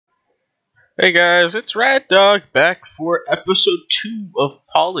Hey guys, it's raddog back for episode 2 of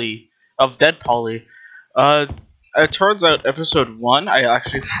Deadpoly. Uh, it turns out episode 1 I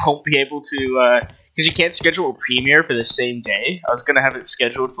actually won't be able to, because you can't schedule a premiere for the same day. I was gonna have it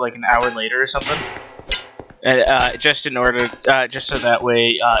scheduled for like an hour later or something. And, just in order, just so that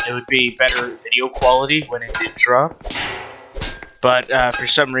way, it would be better video quality when it did drop. But, for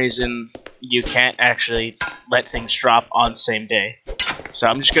some reason, you can't actually let things drop on the same day. So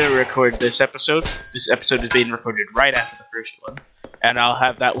I'm just going to record this episode. This episode is being recorded right after the first one. And I'll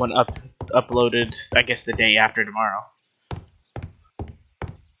have that one uploaded, I guess, the day after tomorrow.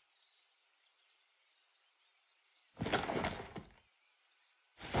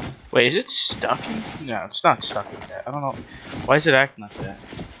 Wait, is it stuck in? No, it's not stuck in that. I don't know. Why is it acting like that?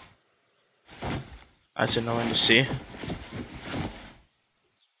 That's annoying to see.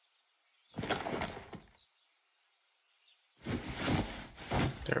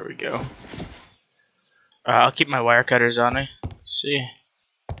 There we go. I'll keep my wire cutters on me. Let's see.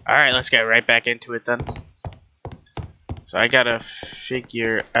 Alright, let's get right back into it then. So I gotta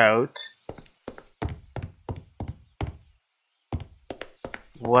figure out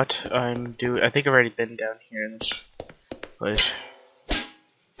what I'm doing. I think I've already been down here in this place.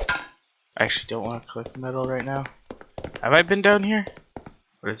 I actually don't want to collect metal right now. Have I been down here?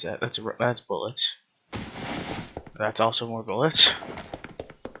 What is that? That's bullets. That's also more bullets.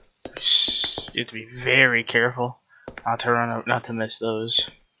 You have to be very careful not to miss those.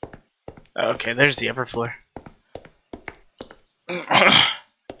 Okay, there's the upper floor.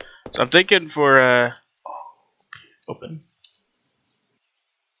 So I'm thinking for open.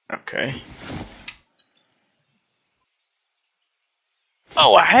 Okay.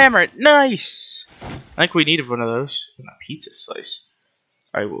 Oh, a hammer! Nice! I think we needed one of those. And a pizza slice.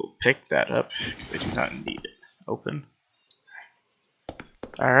 I will pick that up because I do not need it. Open.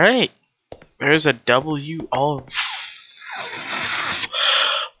 Alright. There's a W all.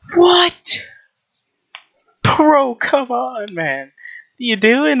 What? Bro, come on, man. What are you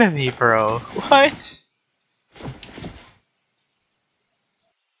doing to me, bro? What?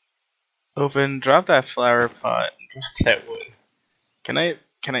 Open, drop that flower pot, and drop that wood. Can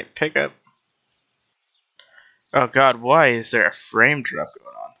I pick up? Oh god, why is there a frame drop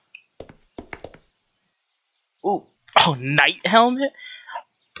going on? Ooh. Oh, night helmet?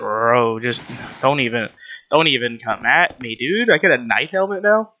 Bro, just don't even come at me, dude. I get a night helmet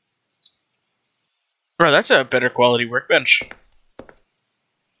now? Bro, that's a better quality workbench.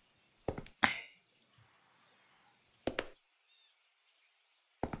 I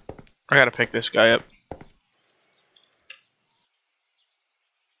gotta pick this guy up.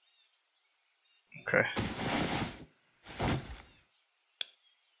 Okay.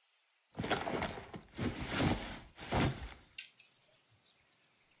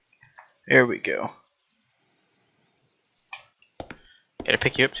 There we go. Can I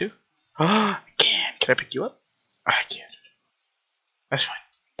pick you up too? Oh, I can. Can I pick you up? Oh, I can't. That's fine.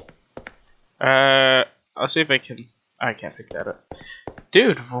 I'll see if I can. I can't pick that up.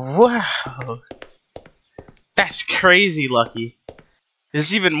 Dude, wow. That's crazy lucky.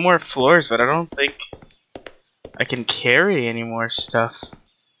 There's even more floors, but I don't think I can carry any more stuff.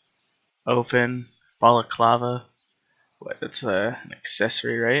 Open. Balaclava. What? That's an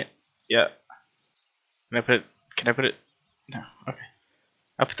accessory, right? Yeah. Can I put it? No. Okay.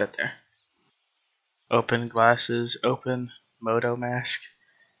 I'll put that there. Open glasses. Open. Moto mask.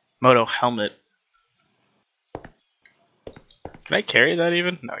 Moto helmet. Can I carry that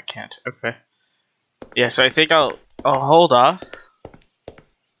even? No, I can't. Okay. Yeah, so I think I'll hold off.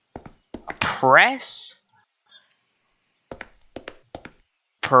 Press?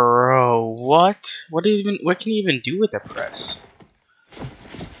 Bro, what? What can you even do with a press?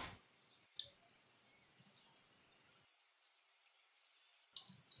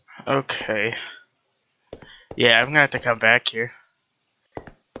 Okay. Yeah, I'm gonna have to come back here.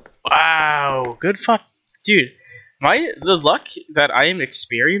 Wow, good fuck, dude. The luck that I am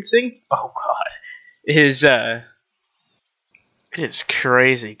experiencing, oh god, is it is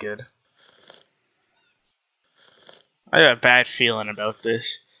crazy good. I have a bad feeling about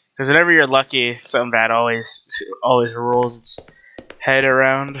this because whenever you're lucky, something bad always rolls its head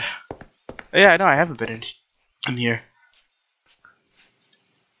around. Yeah, no, I haven't been in here.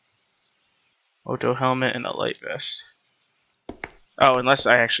 Moto helmet and a light vest. Oh, unless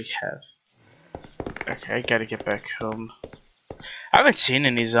I actually have. Okay, I gotta get back home. I haven't seen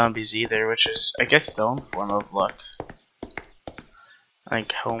any zombies either, which is, I guess, its own form of luck. I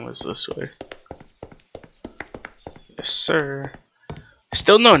think home is this way. Yes, sir.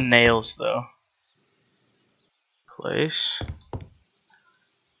 Still no nails, though. Place.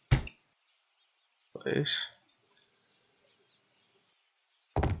 place.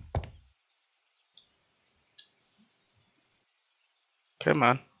 Come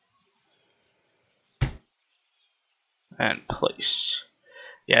on. And place.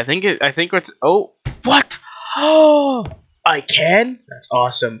 Yeah, I think what's... Oh! What? Oh! I can? That's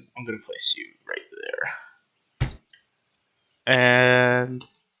awesome. I'm gonna place you right there. And...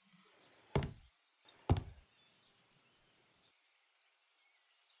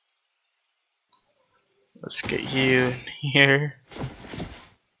 let's get you in here.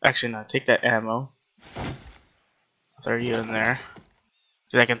 Actually, no, take that ammo. I'll throw you in there.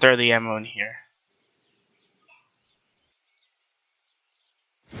 So I can throw the ammo in here.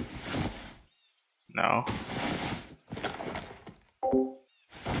 No.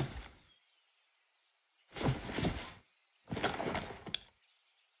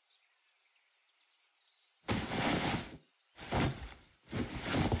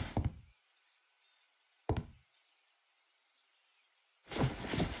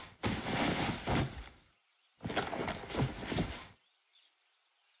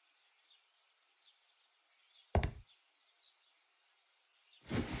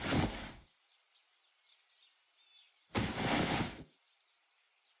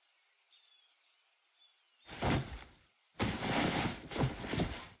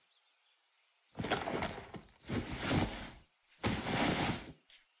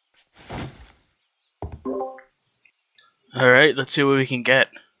 Alright, let's see what we can get.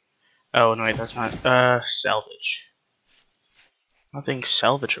 Oh, no, wait, that's not... salvage. Nothing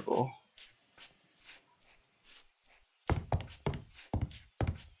salvageable.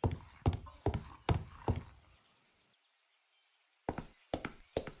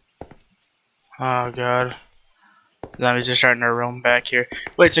 Oh, God. Zombies are starting to roam back here.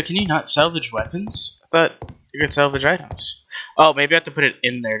 Wait, so can you not salvage weapons? I thought you could salvage items. Oh, maybe I have to put it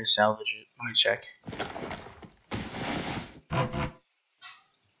in there to salvage it. Let me check.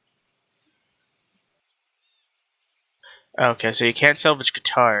 Okay, so you can't salvage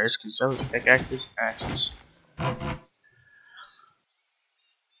guitars. Can you salvage pickaxes? Axes.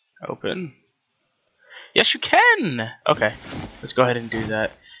 Open. Yes, you can! Okay, let's go ahead and do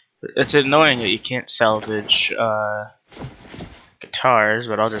that. It's annoying that you can't salvage guitars,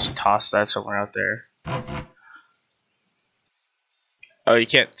 but I'll just toss that somewhere out there. Oh, you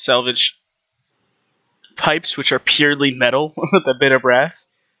can't salvage pipes, which are purely metal with a bit of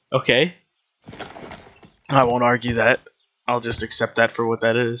brass? Okay. I won't argue that. I'll just accept that for what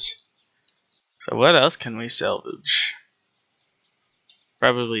that is. So what else can we salvage?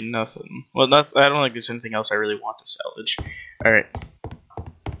 Probably nothing. Well, I don't think there's anything else I really want to salvage. Alright.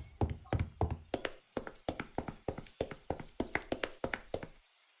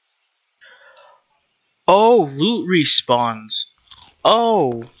 Oh, loot respawns.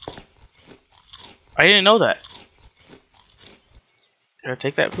 Oh. I didn't know that. Can I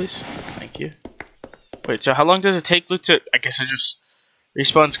take that, please? Thank you. Wait, so how long does it take loot to... I guess it just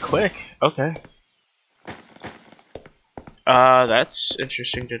respawns quick. Okay. That's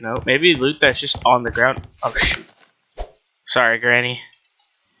interesting to know. Maybe loot that's just on the ground. Oh, shoot. Sorry, Granny.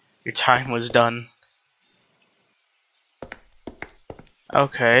 Your time was done.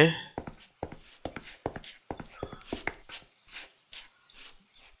 Okay.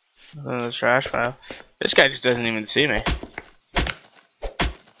 The trash pile. This guy just doesn't even see me.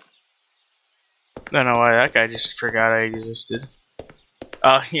 Don't know why that guy just forgot I existed.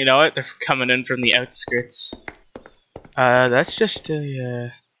 Oh, you know what? They're coming in from the outskirts. That's just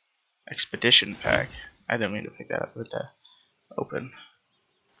a expedition pack. I didn't mean to pick that up with the open.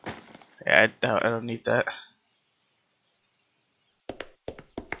 Yeah, I don't need that.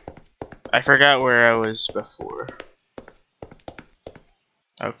 I forgot where I was before.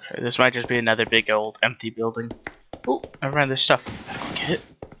 Okay, this might just be another big old empty building. Oh, never mind, there's stuff. I'll get it.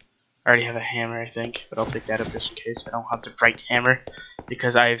 I already have a hammer, I think, but I'll pick that up just in case. I don't have the right hammer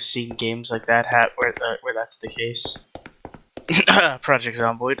because I've seen games like that where that's the case. Project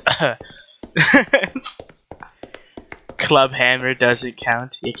Zomboid. Club hammer doesn't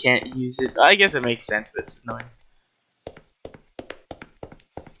count. You can't use it. I guess it makes sense, but it's annoying.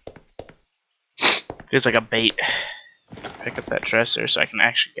 Feels like a bait. Pick up that dresser so I can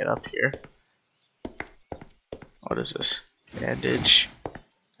actually get up here. What is this? Bandage.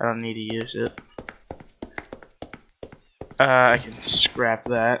 I don't need to use it. I can scrap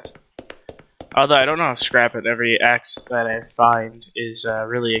that. Although I don't know if scrapping every axe that I find is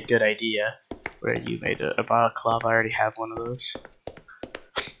really a good idea. Where you made a balaclava, I already have one of those.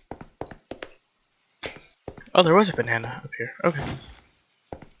 Oh, there was a banana up here. Okay.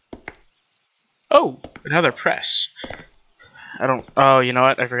 Oh, another press. I don't... Oh, you know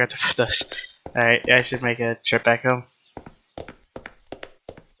what? I forgot to put this. Alright, I should make a trip back home.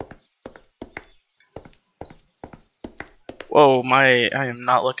 Whoa, I am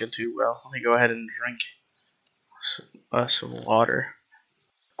not looking too well. Let me go ahead and drink some water.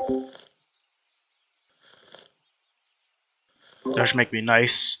 That should make me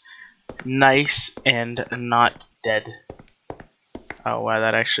nice and not dead. Oh wow,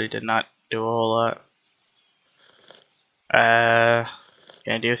 that actually did not do a whole lot. Can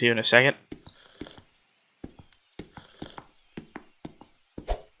I deal with you in a second?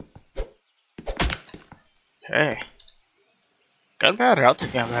 Okay. Gunpowder, I'll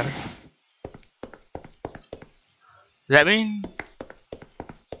take gunpowder. Does that mean...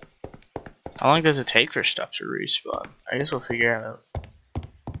 How long does it take for stuff to respawn? I guess we'll figure it out.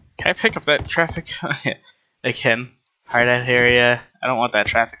 Can I pick up that traffic? I can. Hideout area. I don't want that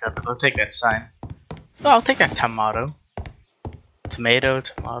traffic up. I'll take that sign. Oh, I'll take that tomato. Tomato.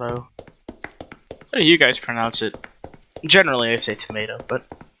 How do you guys pronounce it? Generally, I say tomato, but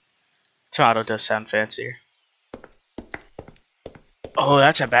tomato does sound fancier. Oh,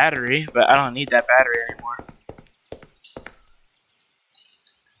 that's a battery, but I don't need that battery anymore.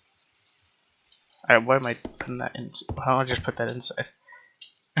 Alright, why am I putting that in? Why don't I just put that inside?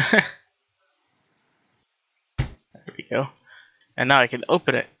 There we go. And now I can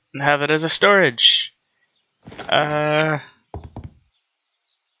open it and have it as a storage. But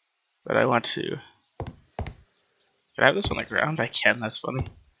I want to... Can I have this on the ground? I can, that's funny.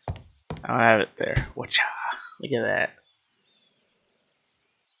 I don't have it there. Whatcha? Look at that.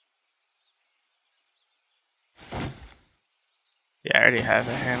 Yeah, I already have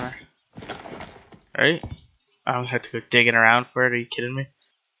a hammer. Right? I don't have to go digging around for it, are you kidding me?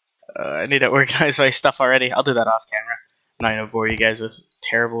 I need to organize my stuff already. I'll do that off camera. I'm not gonna bore you guys with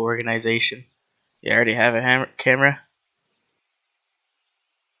terrible organization. Yeah, I already have a camera.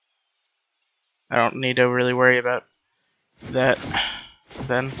 I don't need to really worry about that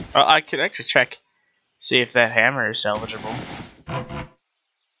then. Oh, I could actually check, see if that hammer is salvageable.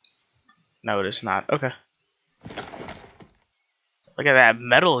 No, it is not. Okay. Look at that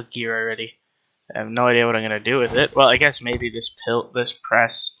metal gear already. I have no idea what I'm gonna do with it. Well, I guess maybe this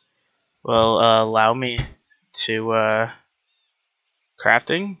press will allow me to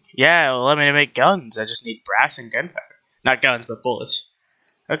crafting. Yeah, it'll allow me to make guns. I just need brass and gunpowder. Not guns, but bullets.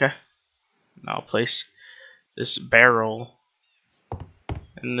 Okay. Now I'll place this barrel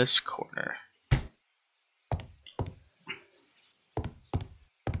in this corner.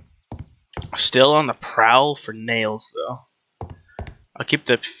 Still on the prowl for nails, though. I'll keep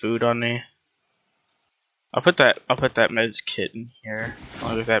the food on me. I'll put that med kit in here,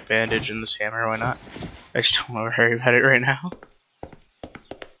 along with that bandage and this hammer. Why not? I just don't want to worry about it right now.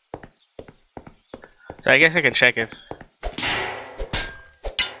 So I guess I can check if...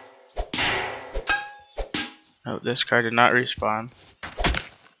 Oh, this card did not respawn.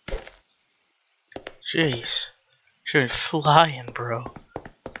 Jeez. Should be flying, bro.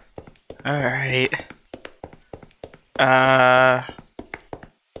 Alright. Huh.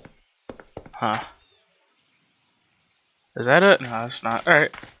 Is that it? No, it's not.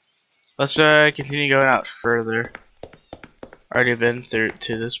 Alright. Let's continue going out further. Already been through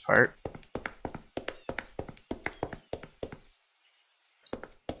to this part.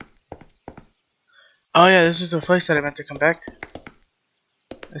 Oh yeah, this is the place that I meant to come back to.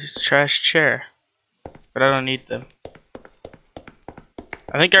 This is a trash chair. But I don't need them.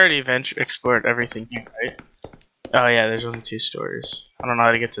 I think I already explored everything here, right? Oh yeah, there's only 2 stories. I don't know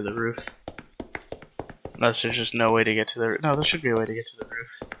how to get to the roof. Unless there's just no way to get to the roof. No, there should be a way to get to the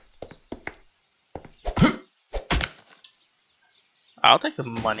roof. I'll take the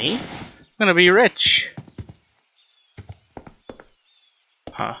money. I'm gonna be rich.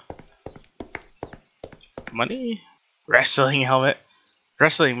 Huh. Money? Wrestling helmet.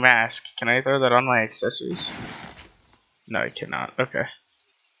 Wrestling mask. Can I throw that on my accessories? No, I cannot. Okay.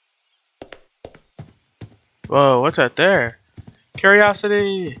 Whoa, what's that there?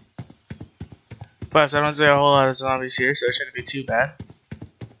 Curiosity! Plus, I don't see a whole lot of zombies here, so it shouldn't be too bad.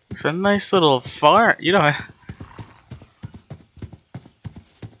 It's a nice little farm. You know,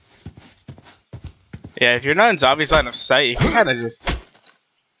 yeah, if you're not in zombies line of sight, you can kind of just...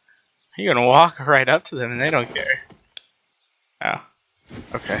 You're gonna walk right up to them and they don't care. Oh.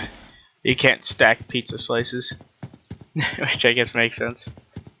 Okay. You can't stack pizza slices. Which I guess makes sense.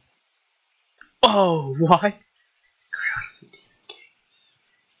 Oh, what?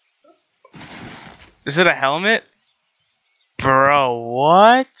 Is it a helmet? Bro,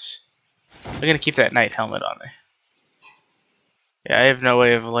 what? I'm gonna keep that night helmet on me. Yeah, I have no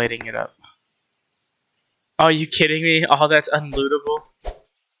way of lighting it up. Oh, are you kidding me? Oh, that's unlootable.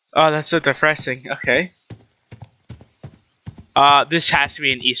 Oh, that's so depressing. Okay. This has to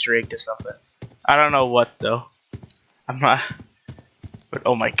be an Easter egg to something. I don't know what though. I'm not. But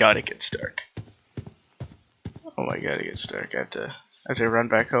oh my god, it gets dark. Oh my god, it gets dark. I have to run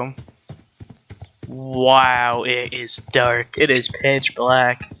back home. Wow, it is dark. It is pitch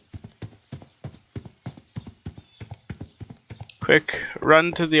black. Quick,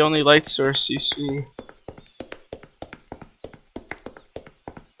 run to the only light source you see.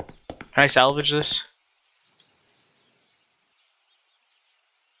 Can I salvage this?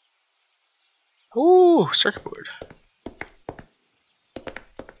 Ooh, circuit board.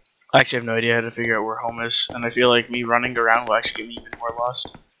 I actually have no idea how to figure out where home is, and I feel like me running around will actually get me even more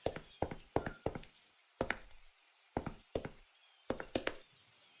lost.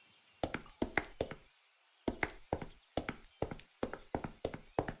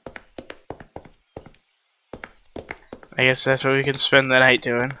 I guess that's what we can spend the night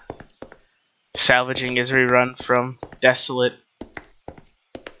doing. Salvaging as we run from desolate.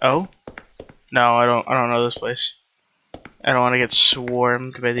 Oh? No, I don't know this place. I don't want to get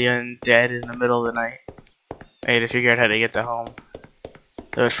swarmed by the undead in the middle of the night. I need to figure out how to get to home.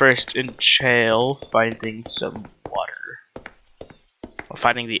 But first, in jail, finding some water. Well,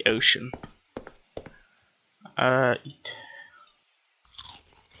 finding the ocean. Eat.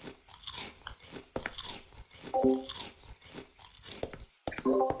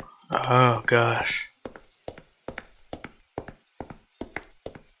 Oh gosh.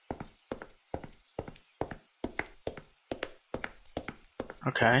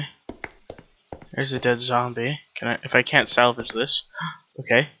 Okay. There's a dead zombie. Can I? If I can't salvage this,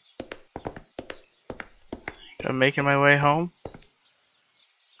 okay. I'm making my way home.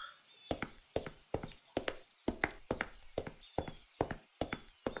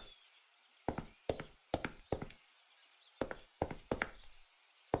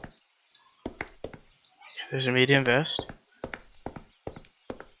 There's a medium vest.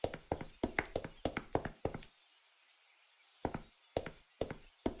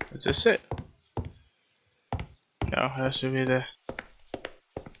 Is this it? No, that should be the.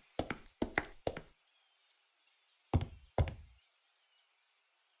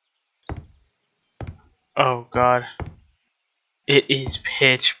 Oh god. It is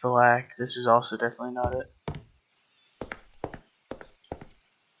pitch black. This is also definitely not it.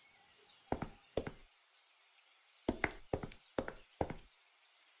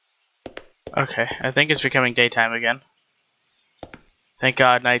 Okay, I think it's becoming daytime again. Thank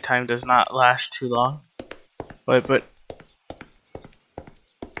god nighttime does not last too long. Wait, but...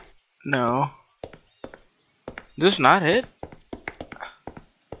 No. This is not it?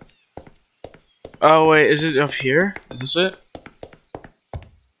 Oh wait, is it up here? Is this it?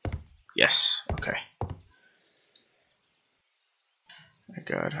 Yes, okay. My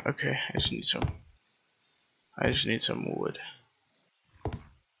god, okay, I just need some wood.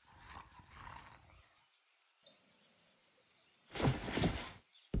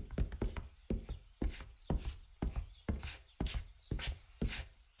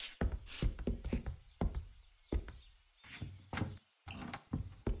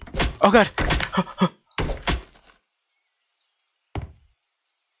 Oh god!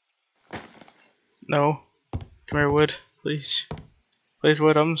 No. Come here, wood. Please. Please,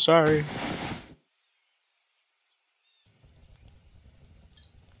 wood, I'm sorry.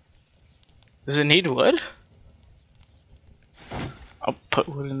 Does it need wood? I'll put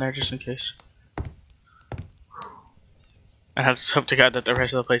wood in there just in case. I have to hope to god that the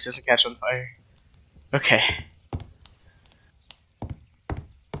rest of the place doesn't catch on fire. Okay.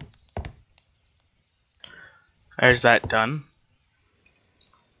 There's that done.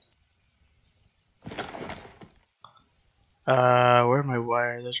 Where's my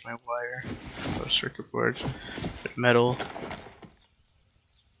wire? There's my wire. Oh, circuit boards. Metal.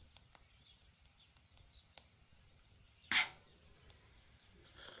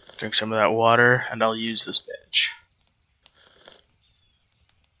 Drink some of that water, and I'll use this bench.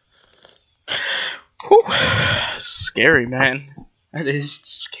 Whew. Scary, man. That is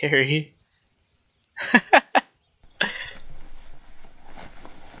scary.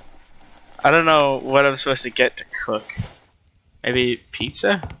 I don't know what I'm supposed to get to cook. Maybe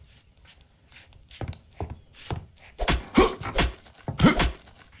pizza?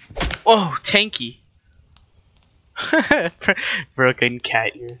 Whoa, tanky. Broken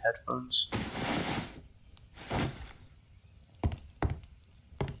cat ear headphones.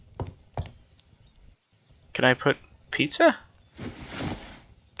 Can I put pizza?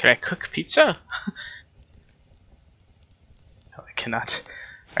 Can I cook pizza? No, I cannot.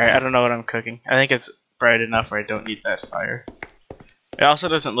 Alright, I don't know what I'm cooking. I think it's bright enough where I don't need that fire. It also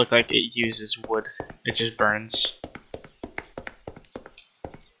doesn't look like it uses wood. It just burns.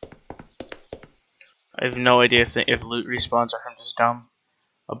 I have no idea if loot respawns or I'm just dumb.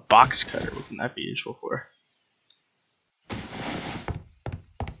 A box cutter, what can that be useful for?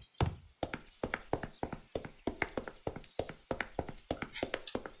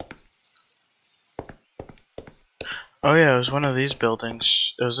 Oh yeah, it was one of these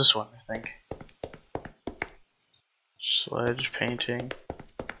buildings. It was this one, I think. Sledge painting.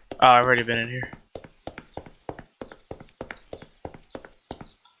 Oh, I've already been in here.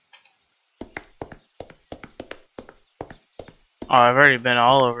 Oh, I've already been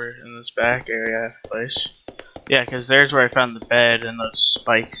all over in this back area place. Yeah, because there's where I found the bed and those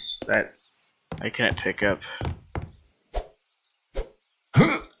spikes that I couldn't pick up.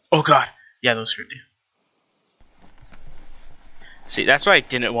 Oh god! Yeah, those hurt me. See, that's why I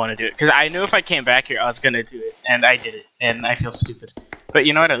didn't want to do it. Because I knew if I came back here, I was going to do it. And I did it. And I feel stupid. But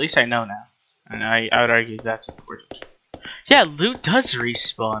you know what? At least I know now. And I would argue that's important. Yeah, loot does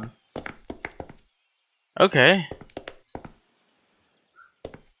respawn. Okay.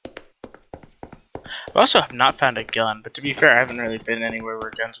 I also have not found a gun. But to be fair, I haven't really been anywhere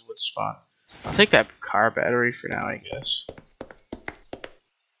where guns would spawn. I'll take that car battery for now, I guess.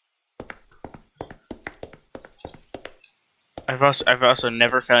 I've also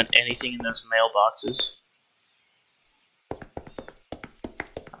never found anything in those mailboxes.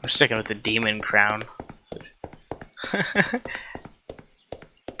 I'm sticking with the demon crown.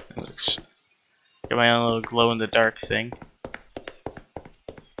 Looks, got my own little glow in the dark thing.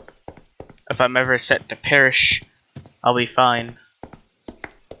 If I'm ever set to perish, I'll be fine.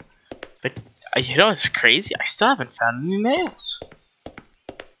 But you know what's crazy? I still haven't found any nails.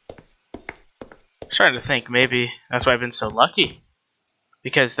 I'm starting to think maybe that's why I've been so lucky,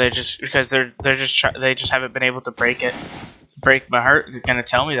 because they just haven't been able to break my heart. They're gonna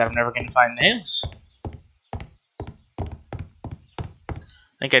tell me that I'm never gonna find nails. I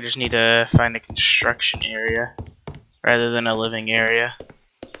think I just need to find a construction area rather than a living area.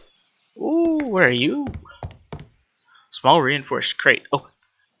 Ooh, where are you? Small reinforced crate. Oh,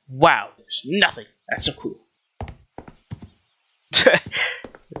 wow! There's nothing. That's so cool.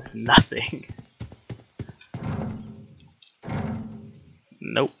 There's nothing.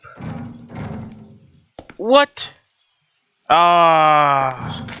 Nope. What?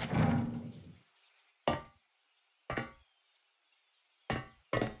 Ah.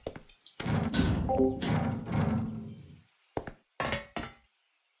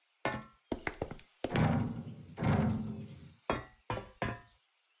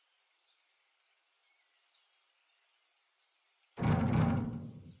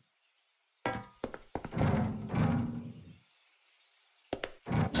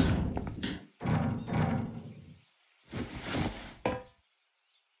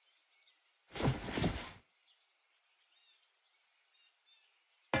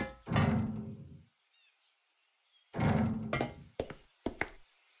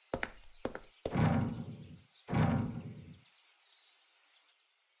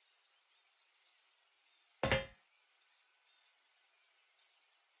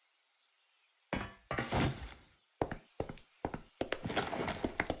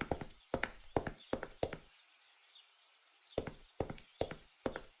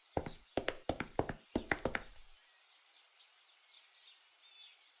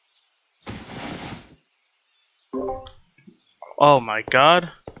 Oh my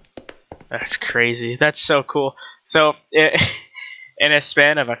god. That's crazy. That's so cool. So, in a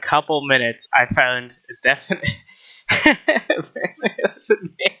span of a couple minutes, I found a definite... That's a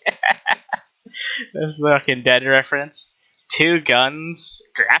fucking Dead reference. 2 guns,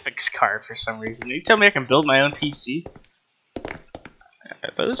 graphics card for some reason. You tell me I can build my own PC?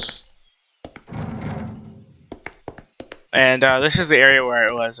 Are those? And this is the area where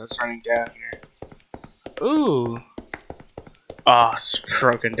it was. It's running down here. Ooh. Oh, it's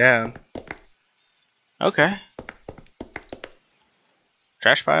broken down. Okay.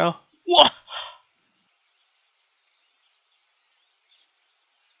 Trash pile? Whoa!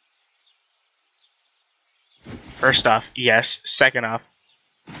 First off, yes. Second off,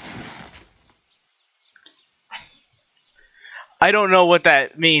 I don't know what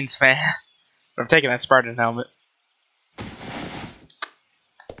that means, man. But I'm taking that Spartan helmet.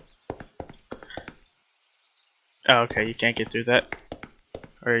 Oh, okay, you can't get through that.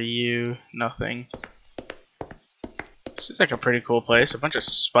 Or you... nothing. This is like a pretty cool place. A bunch of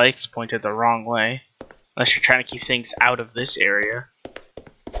spikes pointed the wrong way. Unless you're trying to keep things out of this area.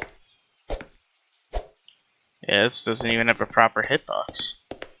 Yeah, this doesn't even have a proper hitbox.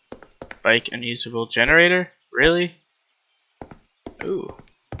 Spike unusable generator? Really? Ooh.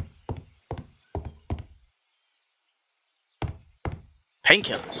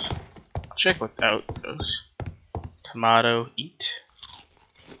 Painkillers. I'll check without those. Tomato, eat.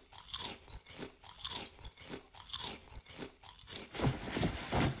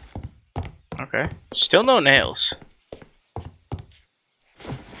 Okay. Still no nails.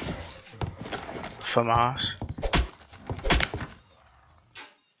 FAMAS.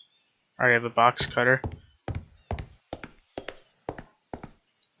 Alright, I have a box cutter.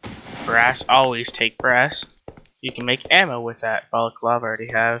 Brass. Always take brass. You can make ammo with that. Balaclava I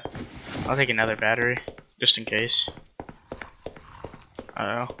already have. I'll take another battery. Just in case. I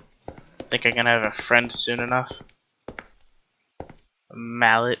don't know. Think I'm gonna have a friend soon enough. A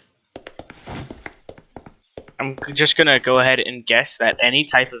mallet. I'm just gonna go ahead and guess that any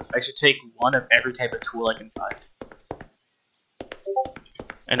type of... I should take one of every type of tool I can find.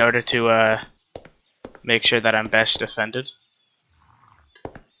 In order to, make sure that I'm best defended.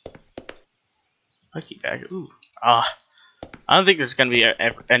 Lucky bag. Ooh. I don't think there's gonna be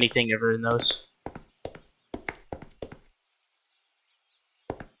anything ever in those.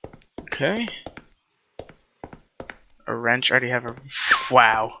 Okay. A wrench. I already have a...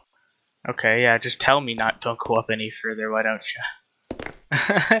 Wow. Okay, yeah, just tell me don't go up any further, why don't you?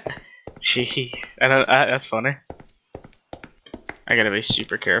 Jeez. That's funny. I gotta be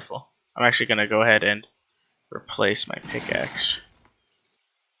super careful. I'm actually gonna go ahead and replace my pickaxe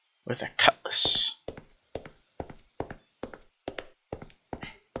with a cutlass.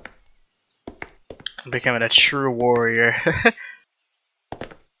 I'm becoming a true warrior.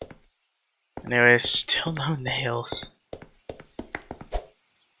 Anyways, still no nails.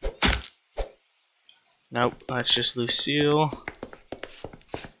 Nope, that's just Lucille.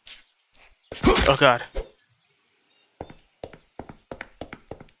 Oh god.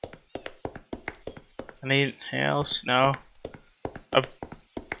 Anything else? No.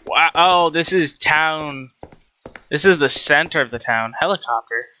 Wow. Oh, this is town. This is the center of the town.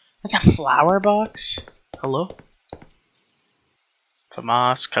 Helicopter. That's a flower box? Hello?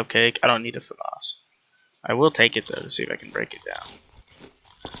 FAMAS, cupcake. I don't need a FAMAS. I will take it though to see if I can break it down.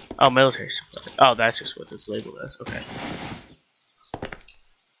 Oh, military supply. Oh, that's just what it's labeled as. Okay.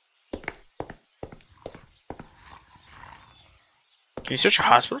 Can you search a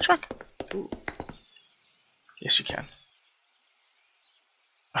hospital truck? Ooh. Yes, you can.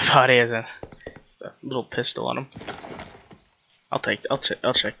 My body has a little pistol on him. I'll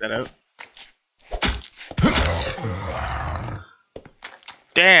check that out.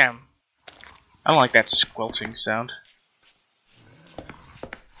 Damn. I don't like that squelching sound.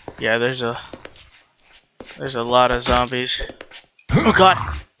 Yeah, there's a lot of zombies. Oh god.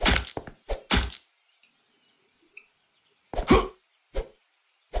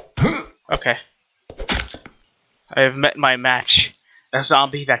 Okay. I have met my match. A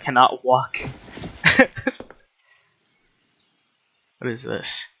zombie that cannot walk. What is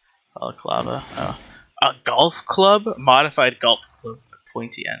this? Balaclava. Oh. A golf club? Modified golf club with a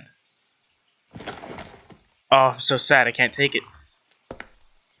pointy end. Oh, I'm so sad I can't take it.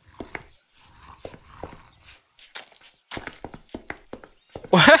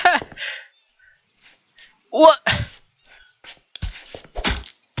 What? What?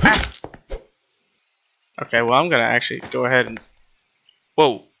 Ah. Okay, well I'm gonna actually go ahead and...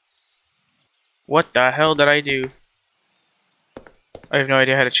 Whoa. What the hell did I do? I have no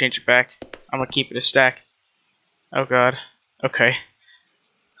idea how to change it back. I'm gonna keep it a stack. Oh god. Okay.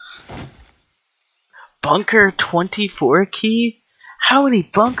 Bunker 24 key? How many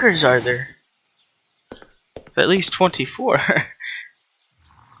bunkers are there? It's at least 24.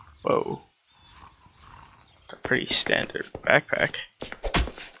 Whoa. It's a pretty standard backpack.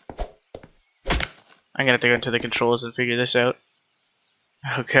 I'm gonna have to go into the controls and figure this out.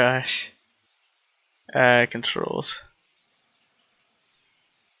 Oh gosh. Controls.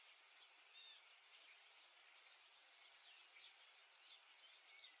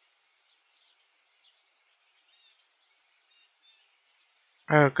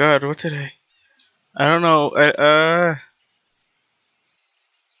 Oh god, what did I don't know,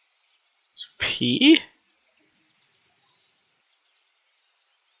 P?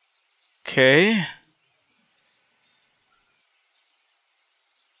 Okay.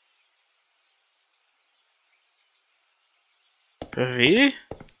 V?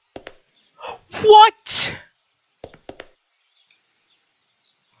 What?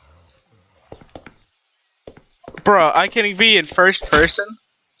 Bro, I can be in first person?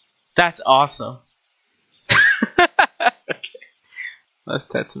 That's awesome. Okay.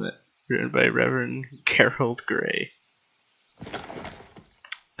 Last Testament, written by Reverend Gerald Gray.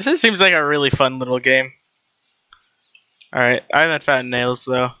 This seems like a really fun little game. Alright, I haven't found nails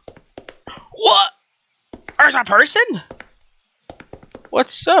though. What? There's a person?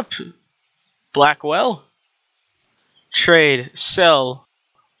 What's up? Blackwell? Trade. Sell.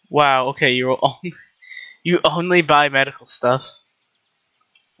 Wow, okay, you only buy medical stuff.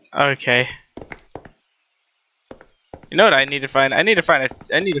 Okay. You know what I need to find? I need to find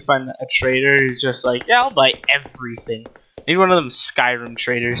a trader who's just like, yeah, I'll buy everything. I need one of them Skyrim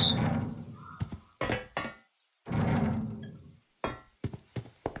traders.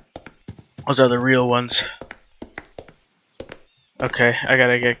 Those are the real ones. Okay, I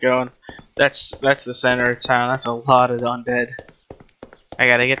gotta get going. That's the center of town. That's a lot of undead. I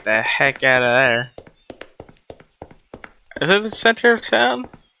gotta get the heck out of there. Is it the center of town?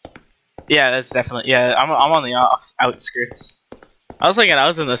 Yeah, that's definitely. Yeah, I'm on the outskirts. I was thinking I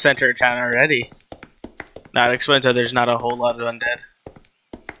was in the center of town already. Now it explains why there's not a whole lot of undead.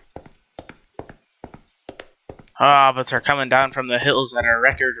 Ah, but they're coming down from the hills at a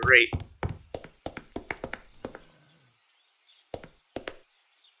record rate.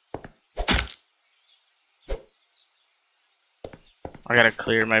 I gotta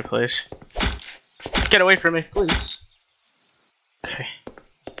clear my place. Get away from me, please. Okay.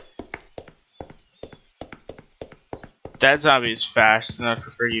 That zombie is fast, and I'd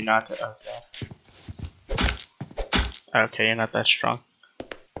prefer you not to. Okay. Okay, you're not that strong.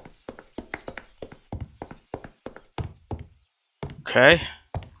 Okay.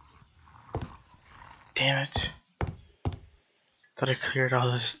 Damn it. Thought I cleared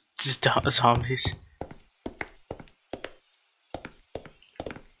all those zombies.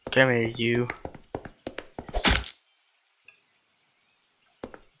 Come here, you.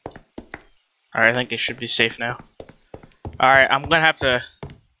 Alright, I think it should be safe now. Alright, I'm gonna have to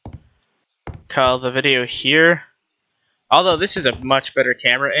call the video here. Although this is a much better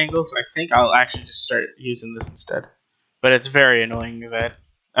camera angle, so I think I'll actually just start using this instead. But it's very annoying that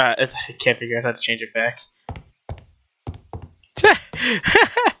I can't figure out how to change it back.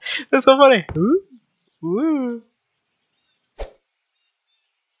 That's so funny. Ooh. Ooh.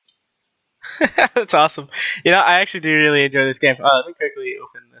 That's awesome. You know, I actually do really enjoy this game. Let me quickly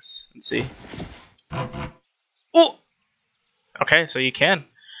open this and see. Oh! Okay, so you can.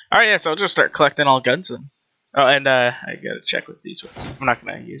 Alright, yeah, so I'll just start collecting all guns then. Oh, and I gotta check with these ones. I'm not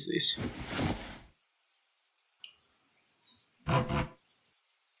gonna use these.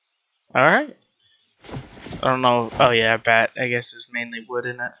 Alright. I don't know. Oh yeah, bat. I guess there's mainly wood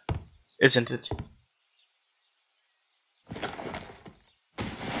in it. Isn't it?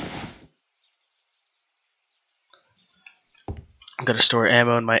 I'm gonna store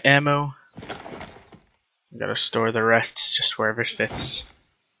ammo in my ammo. I'm gonna store the rest just wherever it fits.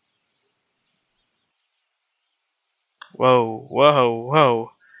 Whoa, whoa,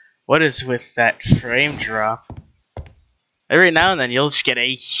 whoa. What is with that frame drop? Every now and then you'll just get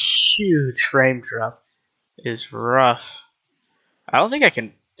a huge frame drop. It is rough. I don't think I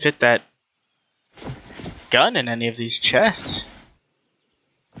can fit that gun in any of these chests.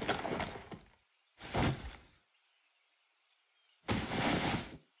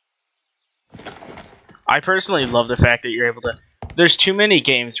 I personally love the fact that you're able to... There's too many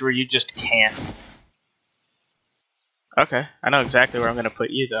games where you just can't. Okay, I know exactly where I'm going to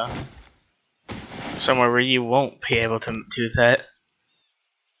put you, though. Somewhere where you won't be able to do that.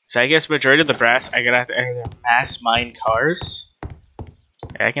 So I guess majority of the brass, I'm going to have to either mass mine cars.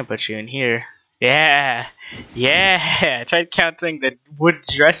 Yeah, I can put you in here. Yeah! Yeah! I tried counting the wood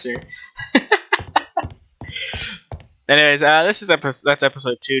dresser. Anyways, this is that's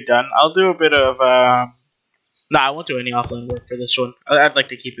episode 2 done. I'll do a bit of... No, I won't do any offline work for this one. I'd like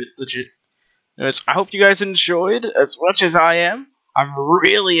to keep it legit. Anyways, I hope you guys enjoyed as much as I am. I'm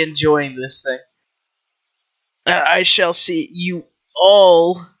really enjoying this thing. I shall see you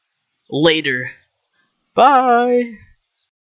all later. Bye!